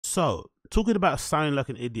So, talking about sounding like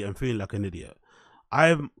an idiot and feeling like an idiot,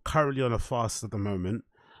 I'm currently on a fast at the moment.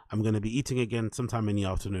 I'm going to be eating again sometime in the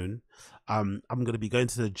afternoon. I'm going to be going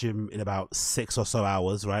to the gym in about 6 or so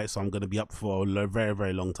hours, right? So I'm going to be up for a very,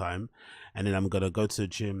 very long time. And then I'm going to go to the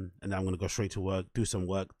gym and then I'm going to go straight to work, do some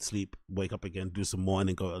work, sleep, wake up again, do some more, and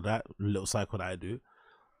then go to that little cycle that I do.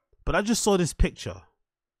 But I just saw this picture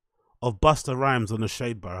of Busta Rhymes on the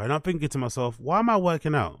shade bar, and I'm thinking to myself, why am I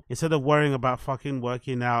working out? Instead of worrying about fucking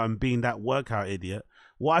working out and being that workout idiot,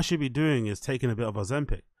 what I should be doing is taking a bit of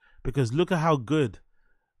Ozempic. Because look at how good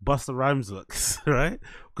Busta Rhymes looks, right?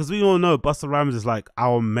 Because we all know Busta Rhymes is like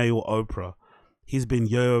our male Oprah. He's been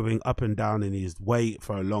yo-yoing up and down in his weight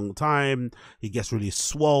for a long time. He gets really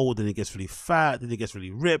swole, then he gets really fat, then he gets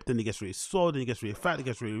really ripped, then he gets really swole, then he gets really fat, then he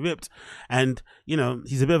gets really ripped. And, you know,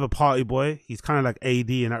 he's a bit of a party boy. He's kind of like AD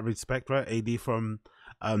in that respect, right? AD from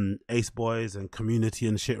Ace Boys and Community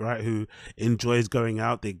and shit, right? Who enjoys going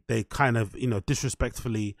out. They kind of, you know,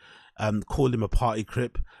 disrespectfully call him a party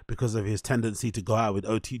crip because of his tendency to go out with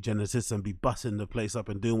OT Genesis and be busting the place up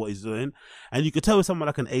and doing what he's doing. And you could tell with someone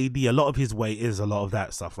like an AD, a lot of his weight is a lot of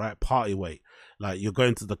that stuff, right? Party weight. Like you're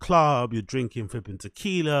going to the club, you're drinking flipping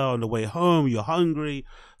tequila, on the way home you're hungry,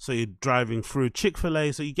 so you're driving through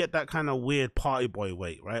Chick-fil-A, so you get that kind of weird party boy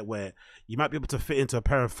weight, right? Where you might be able to fit into a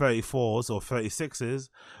pair of 34s or 36s,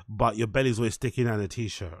 but your belly's always sticking out in a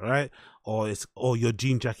t-shirt, right? Or your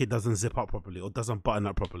jean jacket doesn't zip up properly or doesn't button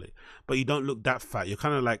up properly, but you don't look that fat. You're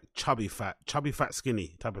kind of like chubby fat,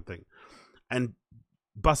 skinny type of thing. And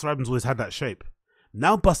Busta Rhymes always had that shape.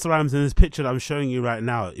 Now Busta Rhymes in this picture that I'm showing you right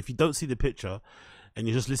now, if you don't see the picture and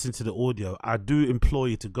you just listen to the audio, I do implore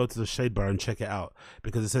you to go to the shade bar and check it out,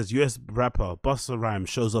 because it says US rapper Busta Rhymes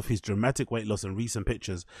shows off his dramatic weight loss in recent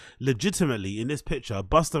pictures. Legitimately, in this picture,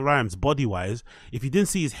 Busta Rhymes body wise, if you didn't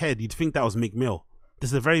see his head, you'd think that was Meek Mill.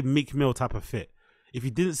 This is a very Meek Mill type of fit. If you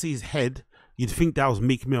didn't see his head, you'd think that was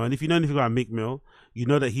Meek Mill. And if you know anything about Meek Mill, you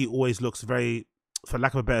know that he always looks very, for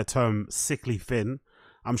lack of a better term, sickly thin.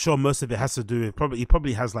 I'm sure most of it has to do with he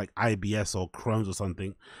probably has like IBS or Crohn's or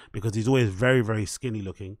something, because he's always very, very skinny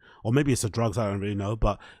looking. Or maybe it's the drugs, I don't really know.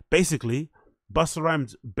 But basically, Busta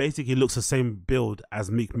Rhymes basically looks the same build as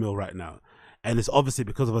Meek Mill right now. And it's obviously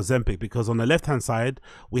because of Ozempic, because on the left-hand side,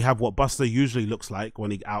 we have what Busta usually looks like when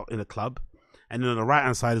he's out in a club. And then on the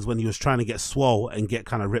right-hand side is when he was trying to get swole and get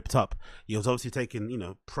kind of ripped up. He was obviously taking, you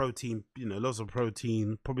know, protein, you know, lots of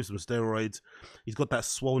protein, probably some steroids. He's got that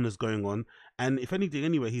swollenness going on. And if anything,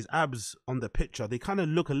 anyway, his abs on the picture, they kind of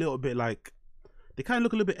look a little bit like, they kind of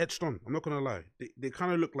look a little bit etched on. I'm not going to lie. They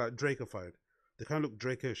kind of look like Drakeified. They kind of look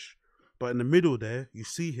Drake-ish. But in the middle there, you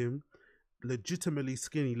see him legitimately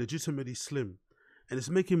skinny, legitimately slim. And it's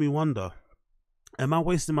making me wonder, am I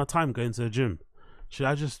wasting my time going to the gym? Should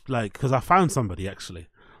I just like, because I found somebody actually.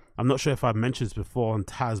 I'm not sure if I've mentioned this before on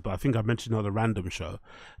Taz, but I think I mentioned it on a random show,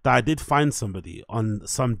 that I did find somebody on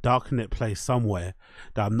some darknet place somewhere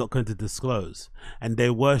that I'm not going to disclose, and they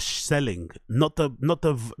were selling not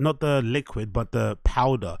the liquid, but the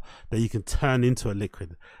powder that you can turn into a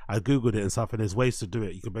liquid. I googled it and stuff, and there's ways to do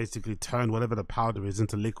it. You can basically turn whatever the powder is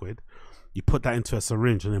into liquid. You put that into a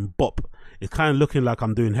syringe and then bop. It's kind of looking like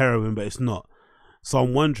I'm doing heroin, but it's not. So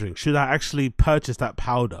I'm wondering, should I actually purchase that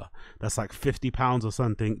powder that's like 50 pounds or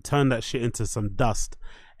something, turn that shit into some dust,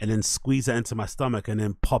 and then squeeze it into my stomach and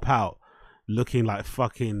then pop out looking like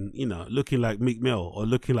fucking, you know, looking like Meek Mill or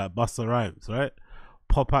looking like Busta Rhymes, right?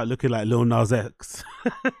 Pop out looking like Lil Nas X.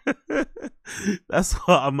 That's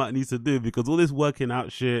what I might need to do, because all this working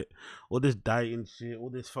out shit, all this dieting shit,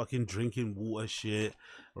 all this fucking drinking water shit,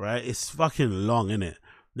 right? It's fucking long, innit?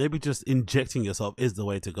 Maybe just injecting yourself is the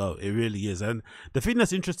way to go. It really is. And the thing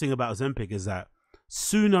that's interesting about Ozempic is that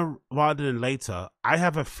sooner rather than later, I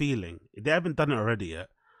have a feeling, they haven't done it already yet,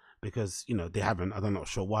 because, you know, they haven't, I'm not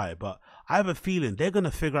sure why, but I have a feeling they're going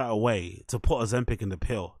to figure out a way to put Ozempic in the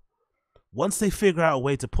pill. Once they figure out a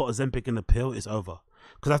way to put Ozempic in the pill, it's over.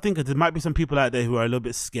 Because I think there might be some people out there who are a little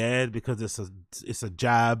bit scared because it's a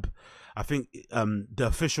jab. I think the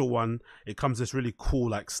official one, it comes this really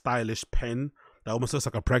cool, like stylish pen that almost looks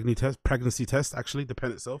like a pregnancy test, actually, the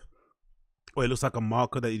pen itself. Or it looks like a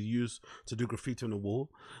marker that you use to do graffiti on the wall.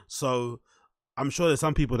 So I'm sure there's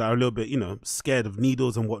some people that are a little bit, you know, scared of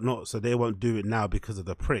needles and whatnot, so they won't do it now because of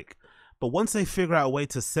the prick. But once they figure out a way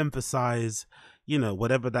to synthesize, you know,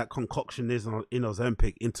 whatever that concoction is in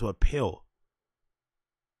Ozempic into a pill,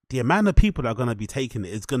 the amount of people that are going to be taking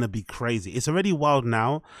it is going to be crazy. It's already wild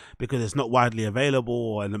now because it's not widely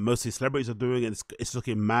available, and mostly celebrities are doing it. It's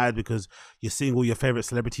looking mad because you're seeing all your favorite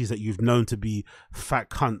celebrities that you've known to be fat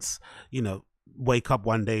cunts, you know, wake up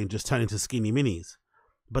one day and just turn into skinny minis.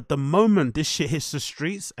 But the moment this shit hits the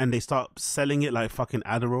streets and they start selling it like fucking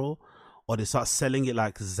Adderall, or they start selling it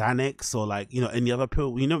like Xanax, or like, you know, any other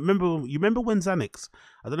pill. You know, remember when Xanax,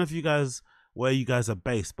 I don't know if you guys, where you guys are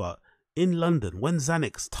based, but in London, when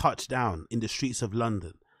Xanax touched down in the streets of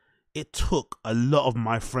London, it took a lot of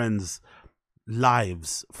my friends'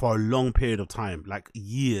 lives for a long period of time, like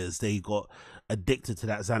years. They got addicted to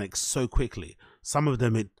that Xanax so quickly. Some of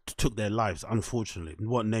them, it took their lives, unfortunately. I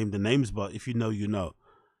won't name the names, but if you know, you know.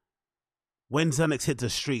 When Xanax hit the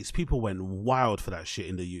streets, people went wild for that shit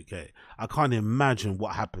in the UK. I can't imagine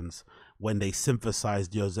what happens when they synthesize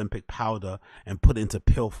the Ozempic powder and put it into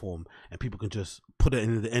pill form, and people can just put it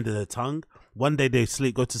in the end of their tongue. One day they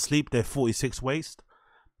go to sleep, they're 46 waist.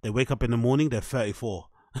 They wake up in the morning, they're 34.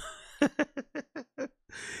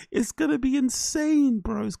 It's gonna be insane,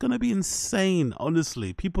 bro. It's gonna be insane.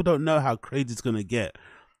 Honestly, people don't know how crazy it's gonna get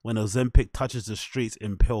when Ozempic touches the streets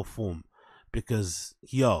in pill form, because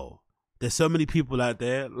yo, there's so many people out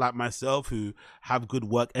there like myself who have good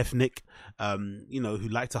work ethic, you know, who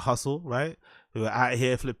like to hustle, right? Who are out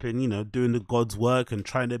here flipping, you know, doing the God's work and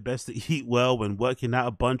trying their best to eat well and working out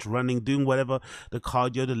a bunch, running, doing whatever, the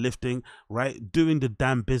cardio, the lifting, right? Doing the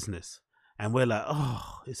damn business. And we're like,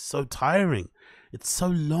 oh, it's so tiring. It's so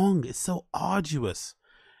long. It's so arduous.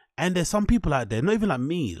 And there's some people out there, not even like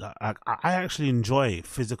me, like I actually enjoy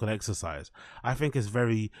physical exercise. I think it's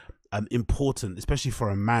very important, especially for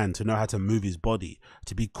a man, to know how to move his body,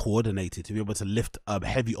 to be coordinated, to be able to lift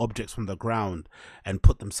heavy objects from the ground and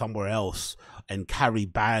put them somewhere else, and carry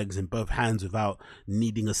bags in both hands without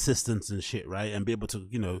needing assistance and shit, right? And be able to,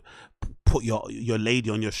 you know, put your lady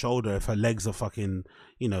on your shoulder if her legs are fucking,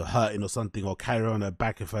 you know, hurting or something, or carry her on her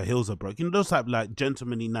back if her heels are broken. You know, those type of like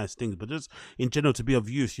gentlemanly nice things, but just in general to be of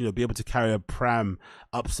use, you know, be able to carry a pram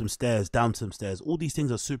up some stairs, down some stairs. All these things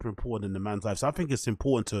are super important in the man's life. So I think it's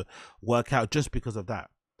important to work out just because of that.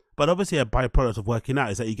 But obviously a byproduct of working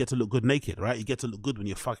out is that you get to look good naked, right? You get to look good when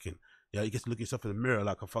you're fucking. Yeah, you get to look yourself in the mirror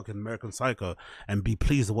like a fucking American Psycho and be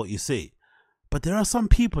pleased with what you see. But there are some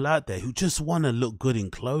people out there who just want to look good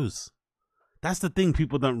in clothes. That's the thing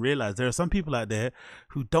people don't realize. There are some people out there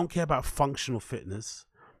who don't care about functional fitness.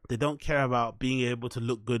 They don't care about being able to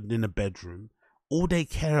look good in a bedroom. All they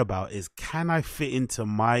care about is, can I fit into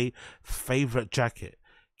my favorite jacket?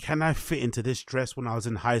 Can I fit into this dress when I was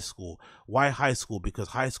in high school? Why high school? Because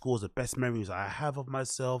high school is the best memories I have of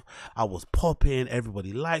myself. I was popping.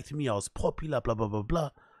 Everybody liked me. I was popular, blah, blah, blah, blah.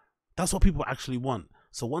 That's what people actually want.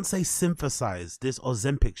 So once they synthesize this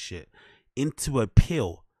Ozempic shit into a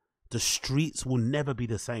pill, the streets will never be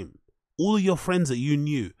the same. All of your friends that you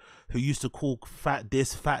knew who used to call fat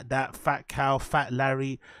this, fat that, fat cow, fat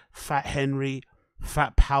Larry, fat Henry,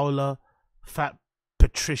 fat Paula, fat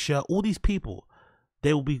Patricia, all these people,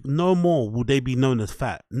 they will be no more, will they be known as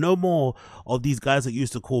fat. No more of these guys that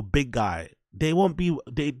used to call big guy. They won't be,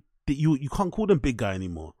 you can't call them big guy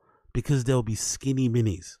anymore, because they'll be skinny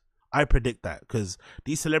minis. I predict that, because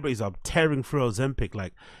these celebrities are tearing through Ozempic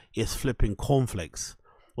like it's flipping cornflakes.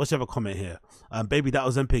 What's your other comment here? Baby, that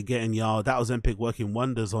Ozempic getting y'all, that Ozempic working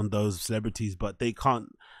wonders on those celebrities, but they can't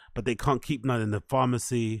keep none in the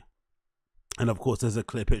pharmacy. And of course, there's a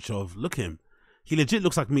clear picture of, look at him. He legit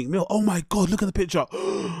looks like Meek Mill. Oh my God, look at the picture.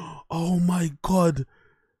 Oh my God.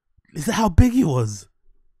 Is that how big he was?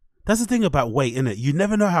 That's the thing about weight, innit? You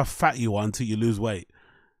never know how fat you are until you lose weight.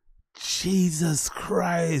 Jesus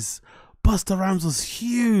Christ. Busta Rhymes was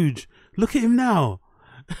huge. Look at him now.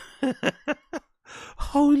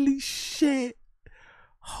 Holy shit.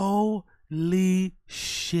 Holy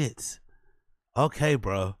shit. Okay,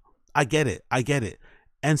 bro. I get it.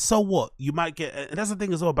 And so what? You might get, and that's the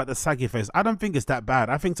thing as well about the saggy face. I don't think it's that bad.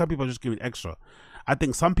 I think some people are just giving extra. I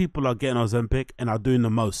think some people are getting Ozempic and are doing the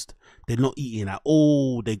most. They're not eating at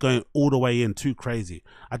all. They're going all the way in too crazy.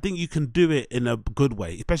 I think you can do it in a good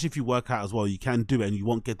way, especially if you work out as well. You can do it and you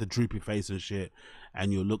won't get the droopy face and shit,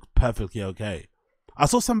 and you'll look perfectly okay. I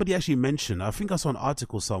saw somebody actually mention, I think I saw an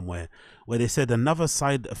article somewhere where they said another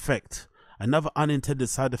side effect, another unintended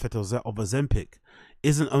side effect of Ozempic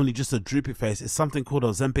isn't only just a droopy face, it's something called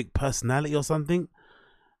Ozempic personality or something.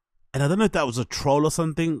 And I don't know if that was a troll or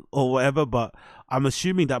something or whatever, but I'm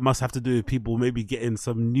assuming that must have to do with people maybe getting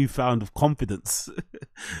some newfound of confidence,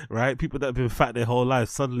 right? People that have been fat their whole life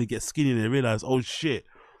suddenly get skinny and they realize, oh shit,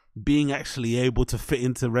 being actually able to fit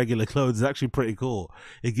into regular clothes is actually pretty cool.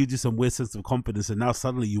 It gives you some weird sense of confidence, and now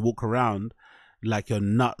suddenly you walk around like your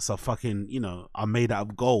nuts are fucking, you know, are made out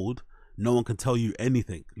of gold. No one can tell you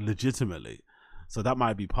anything legitimately. So that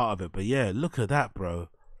might be part of it. But yeah, look at that, bro.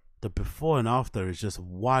 the before and after is just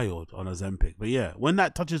wild on Ozempic. But yeah, when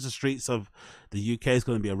that touches the streets of the UK, it's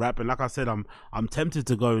going to be a wrap. And like I said, I'm tempted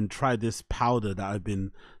to go and try this powder that I've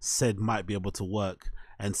been said might be able to work,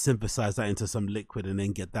 and synthesize that into some liquid and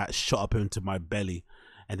then get that shot up into my belly.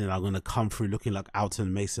 And then I'm going to come through looking like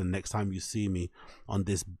Alton Mason next time you see me on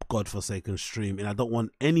this godforsaken stream. And I don't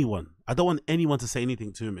want anyone to say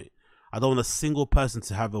anything to me. I don't want a single person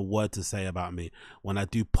to have a word to say about me when I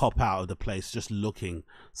do pop out of the place just looking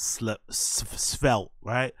svelte,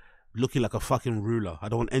 right? Looking like a fucking ruler. I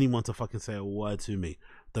don't want anyone to fucking say a word to me.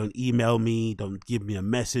 Don't email me. Don't give me a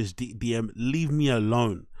message, DM. Leave me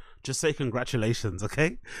alone. Just say congratulations,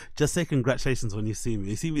 okay? Just say congratulations when you see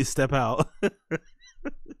me. You see me step out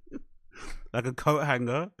like a coat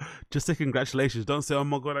hanger. Just say congratulations. Don't say, "Oh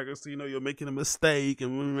my god, I can see, you're making a mistake."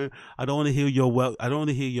 And I don't want to hear I don't want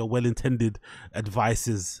to hear your well-intended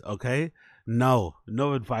advices. Okay? No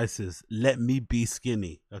advices. Let me be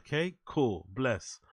skinny. Okay? Cool. Bless.